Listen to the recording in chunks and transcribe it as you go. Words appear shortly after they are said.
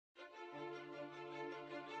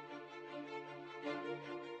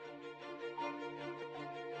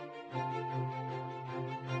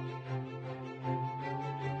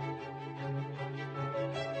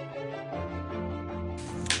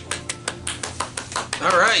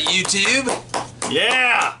Alright, YouTube.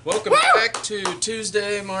 Yeah! Welcome back to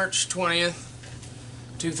Tuesday, March 20th,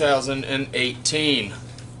 2018.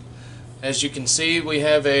 As you can see, we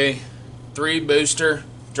have a 3-booster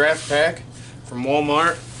draft pack from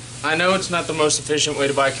Walmart. I know it's not the most efficient way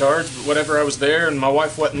to buy cards, but whatever, I was there and my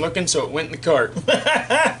wife wasn't looking, so it went in the cart.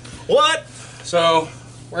 What? So,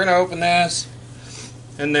 we're going to open this,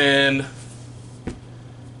 and then,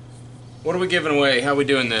 what are we giving away? How are we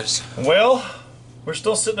doing this? Well, we're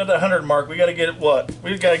still sitting at the 100 mark. We got to get it, what?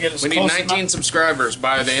 We've got to get it. We need 19 subscribers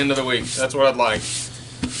by the end of the week. That's what I'd like.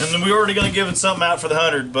 And then we're already going to give something out for the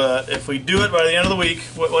 100, but if we do it by the end of the week,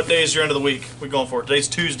 what day is your end of the week? We're going for it. Today's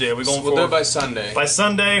Tuesday. We're going We'll do it by Sunday. By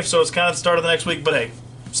Sunday, so it's kind of the start of the next week, but hey,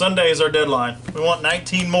 Sunday is our deadline. We want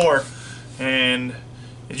 19 more, and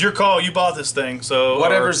it's your call. You bought this thing, so...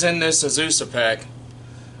 Whatever's in this Azusa pack,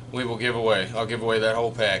 we will give away. I'll give away that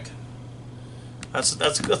whole pack.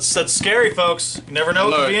 That's scary, folks. You never know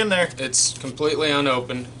what could be in there. It's completely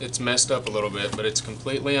unopened. It's messed up a little bit, but it's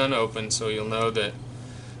completely unopened, so you'll know that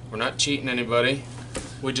we're not cheating anybody.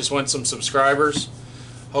 We just want some subscribers.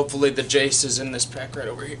 Hopefully the Jace is in this pack right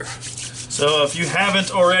over here. So if you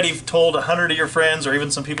haven't already told 100 of your friends, or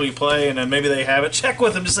even some people you play, and then maybe they haven't, check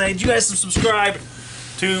with them to say, did you guys subscribe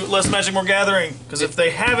to Less Magic More Gathering? Because if they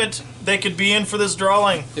haven't, they could be in for this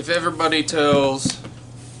drawing. If everybody tells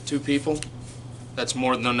 2 people, that's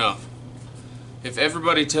more than enough. If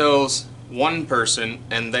everybody tells 1 person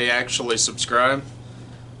and they actually subscribe,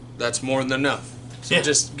 that's more than enough. So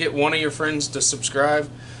just get one of your friends to subscribe,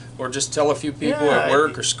 or just tell a few people at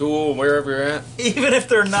work or school, wherever you're at. Even if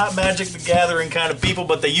they're not Magic the Gathering kind of people,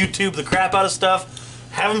 but they YouTube the crap out of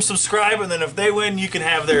stuff, have them subscribe, and then if they win, you can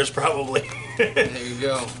have theirs probably. There you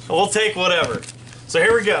go. We'll take whatever. So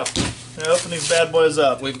here we go. Open these bad boys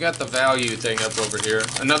up. We've got the value thing up over here.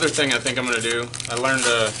 Another thing I think I'm going to do, I learned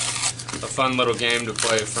a fun little game to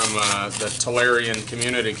play from the Tolarian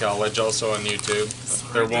Community College, also on YouTube.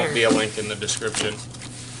 There won't be a link in the description.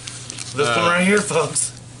 This one right here,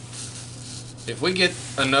 folks. If we get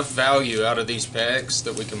enough value out of these packs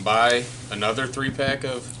that we can buy another 3-pack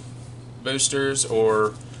of boosters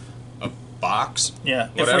or a box,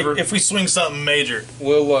 whatever. If we swing something major,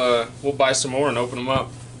 we'll buy some more and open them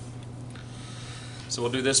up. So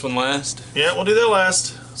we'll do this one last. Yeah, we'll do that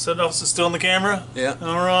last. So it's still in the camera? Yeah.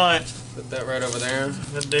 Alright. Put that right over there.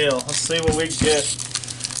 Good deal. Let's see what we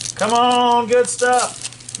get. Come on, good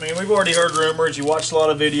stuff. I mean, we've already heard rumors. You watch a lot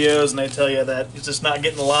of videos and they tell you that it's just not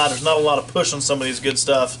getting a lot. There's not a lot of push on some of these good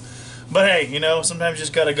stuff. But hey, you know, sometimes you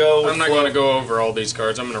just got to go with I'm not going to go over all these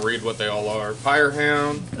cards. I'm going to read what they all are.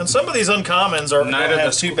 Pyrehound. And some of these uncommons are don't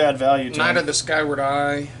have too bad value to Knight them. of the Skyward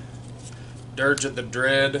Eye. Dirge of the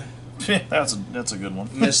Dread. that's a good one.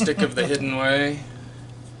 Mystic of the Hidden Way.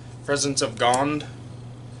 Presence of Gond.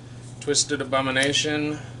 Twisted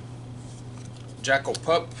Abomination. Jackal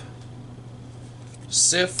Pup.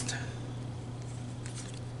 Sift.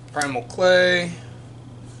 Primal Clay.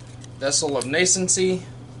 Vessel of Nascency.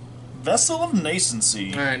 Vessel of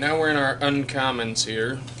Nascency. Alright, now we're in our uncommons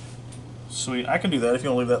here. Sweet. I can do that if you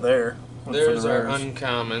want to leave that there. There's our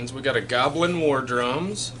uncommons. We got a Goblin War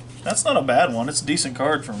Drums. That's not a bad one. It's a decent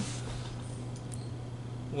card from...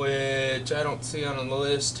 Which I don't see on the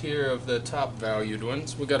list here of the top valued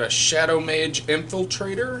ones. We got a Shadow Mage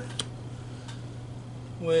Infiltrator,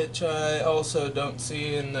 which I also don't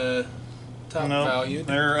see in the top valued.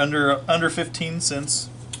 They're under 15 cents.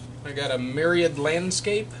 I got a Myriad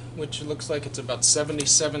Landscape, which looks like it's about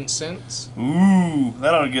 77 cents. Ooh,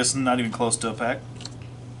 that ought to guess not even close to a pack.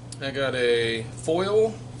 I got a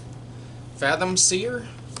foil Fathom Seer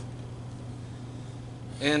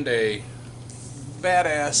and a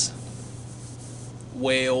badass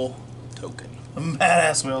whale token. A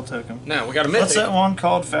badass whale token. Now we got a mythic. What's that one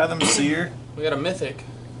called? Fathom Seer? We got a mythic.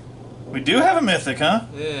 We do have a mythic, huh?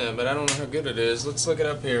 Yeah, but I don't know how good it is. Let's look it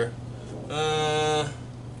up here.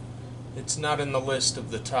 It's not in the list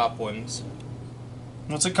of the top ones.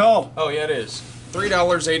 What's it called? Oh yeah, it is.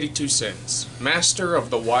 $3.82. Master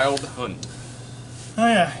of the Wild Hunt. Oh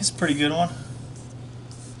yeah, it's a pretty good one.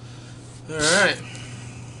 Alright.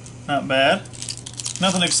 Not bad.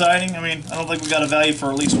 Nothing exciting. I mean, I don't think we got a value for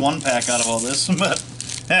at least 1 pack out of all this, but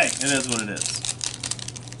hey, it is what it is.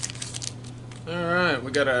 Alright,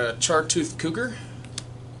 we got a Chartooth Cougar.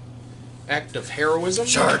 Act of Heroism.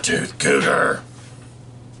 Chartooth Cougar!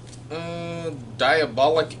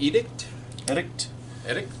 Diabolic Edict. Edict.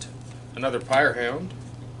 Another Pyrehound.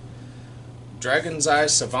 Dragon's Eye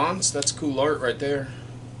Savants. That's cool art right there.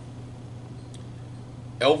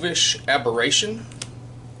 Elvish Aberration.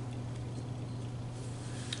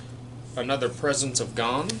 Another Presence of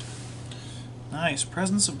Gond. Nice.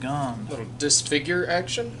 Presence of Gond. Little disfigure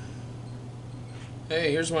action.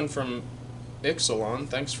 Hey, here's one from Ixalan.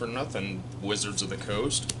 Thanks for nothing, Wizards of the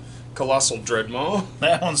Coast. Colossal Dreadmaw.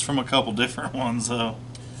 That one's from a couple different ones, though.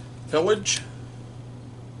 Pillage.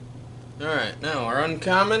 Alright, now our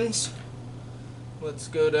uncommons. Let's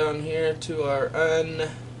go down here to our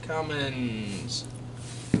uncommons.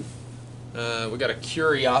 We got a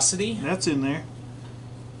Curiosity. That's in there.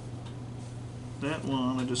 That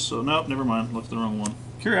one I just saw. Nope, never mind. Looked at the wrong one.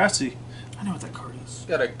 Curiosity. I know what that card is.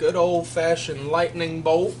 Got a good old-fashioned Lightning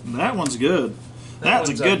Bolt. That one's good. That's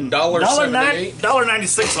a one's good one. $1.78.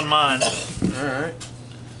 $1.96 on mine. Alright.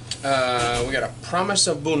 We got a Promise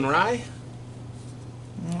of Bunrai.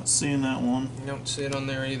 I'm not seeing that one. Don't see it on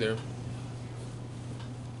there either.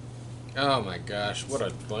 Oh my gosh, what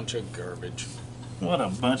a bunch of garbage. What a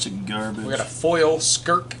bunch of garbage. We got a foil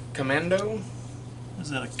Skirk Commando. Is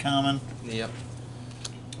that a common? Yep.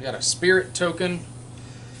 We got a Spirit Token.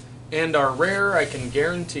 And our rare, I can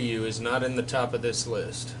guarantee you, is not in the top of this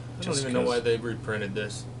list. I don't even know why they reprinted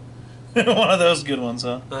this. One of those good ones,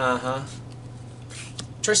 huh? Uh-huh.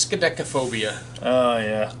 Triskaidekaphobia. Oh,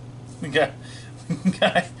 yeah.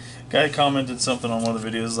 Guy commented something on one of the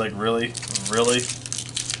videos like, really? Really?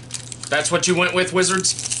 That's what you went with,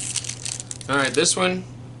 Wizards? Alright, this one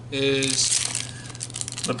is...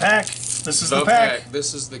 the pack. This is the pack.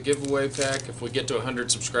 This is the giveaway pack. If we get to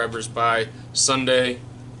 100 subscribers by Sunday,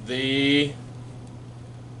 the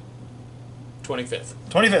 25th.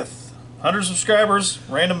 25th. 100 subscribers.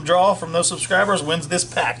 Random draw from those subscribers wins this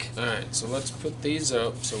pack. Alright, so let's put these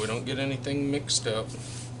up so we don't get anything mixed up.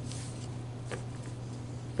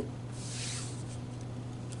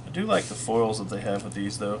 I do like the foils that they have with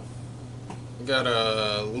these, though. We got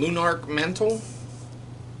a Lunarch Mantle.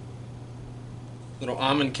 Little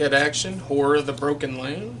Amonkhet action. Horror of the Broken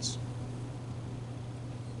Lands.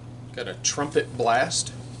 Got a Trumpet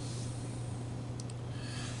Blast.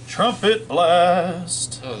 Trumpet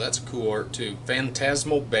Blast. Oh, that's cool art too.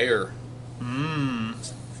 Phantasmal Bear. Mmm.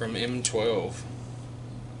 From M12.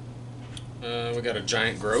 We got a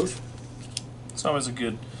Giant Growth. It's always a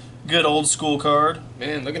good old school card.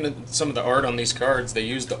 Man, looking at some of the art on these cards, they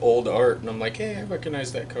used the old art, and I'm like, hey, I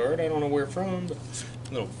recognize that card. I don't know where from, but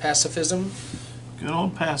a little Pacifism. Good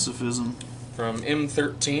old Pacifism. From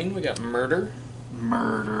M13, we got Murder.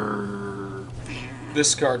 Murder.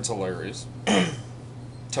 This card's hilarious.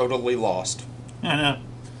 Totally Lost. I know.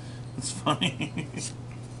 It's funny.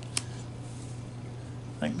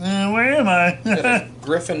 Like, where am I? Got a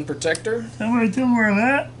Griffin Protector. Somebody tell me where I'm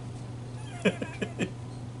at.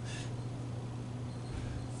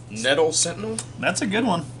 Nettle Sentinel. That's a good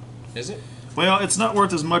one. Is it? Well, it's not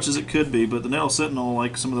worth as much as it could be, but the Nettle Sentinel,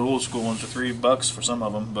 like some of the old school ones, are $3 for some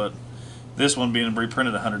of them, but this one being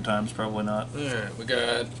reprinted 100 times, probably not. Alright, we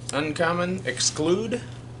got Uncommon Exclude.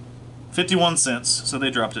 51 cents, so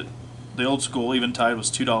they dropped it. The old school Eventide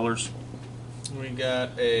was $2. We got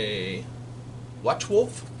a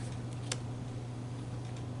Watchwolf.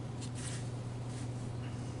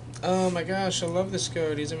 Oh my gosh, I love this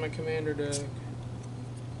card. He's in my commander deck.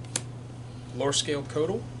 Lore Scale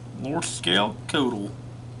Codal. Lore Scale Codal.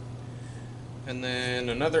 And then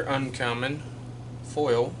another uncommon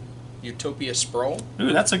foil, Utopia Sprawl.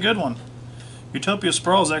 Ooh, that's a good one. Utopia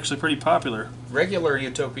Sprawl is actually pretty popular. Regular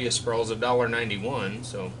Utopia Sprawl is $1.91,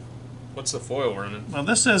 so what's the foil running? Well,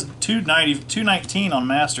 this says $2.19 on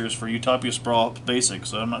Masters for Utopia Sprawl Basic,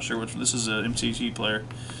 so I'm not sure which. This is a MTG player.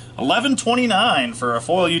 $11.29 for a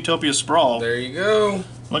foil Utopia Sprawl. There you go.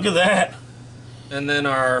 Look at that. And then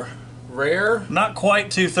our rare. Not quite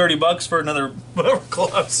 $30 for another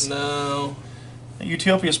close. No.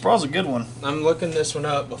 Utopia Sprawl's a good one. I'm looking this one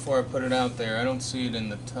up before I put it out there. I don't see it in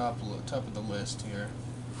the top of the list here.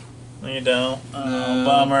 You don't? Oh, No.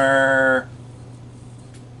 bummer.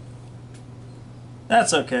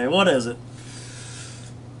 That's okay. What is it?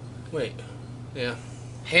 Wait. Yeah.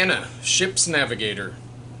 Hannah, Ship's Navigator.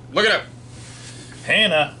 Look it up.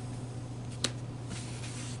 Hannah.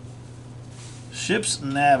 Ship's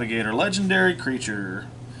Navigator. Legendary creature.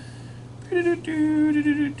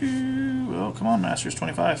 Oh, come on, Masters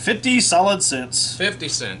 25. 50 solid cents. 50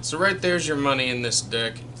 cents. So right there's your money in this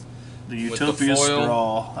deck. The With the Utopia foil.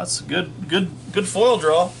 Sprawl. That's a good foil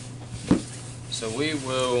draw. So we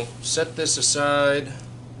will set this aside.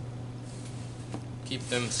 Keep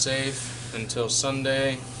them safe until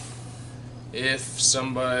Sunday.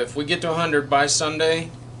 If we get to 100 by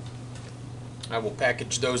Sunday, I will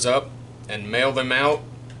package those up and mail them out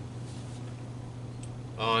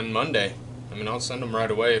on Monday. I mean, I'll send them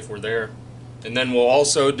right away if we're there. And then we'll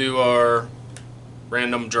also do our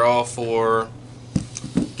random draw for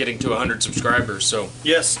getting to 100 subscribers. So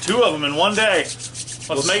Yes, 2 of them in one day.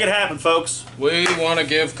 Let's make it happen, folks. we want to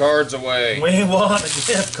give cards away. We want to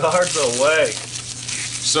give cards away.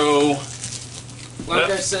 So, like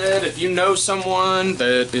I said, if you know someone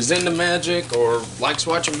that is into Magic or likes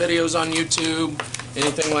watching videos on YouTube,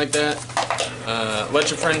 anything like that, let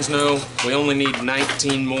your friends know. We only need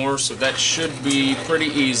 19 more, so that should be pretty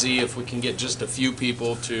easy if we can get just a few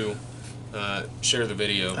people to share the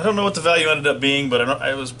video. I don't know what the value ended up being, but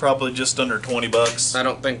it was probably just under 20 bucks. I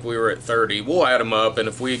don't think we were at 30. We'll add them up, and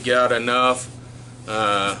if we got enough,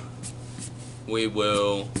 we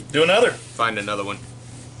will Do another. find another one.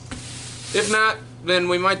 If not, then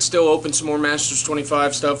we might still open some more Masters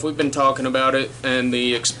 25 stuff. We've been talking about it, and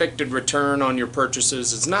the expected return on your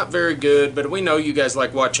purchases is not very good, but we know you guys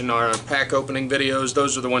like watching our pack opening videos.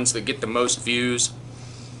 Those are the ones that get the most views.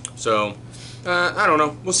 So, I don't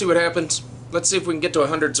know. We'll see what happens. Let's see if we can get to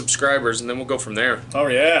 100 subscribers, and then we'll go from there. Oh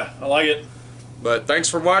yeah, I like it. But thanks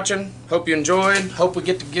for watching. Hope you enjoyed. Hope we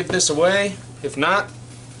get to give this away. If not,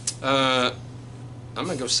 I'm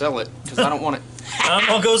going to go sell it, because I don't want it. I'm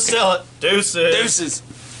gonna go sell it. Deuces. Deuces.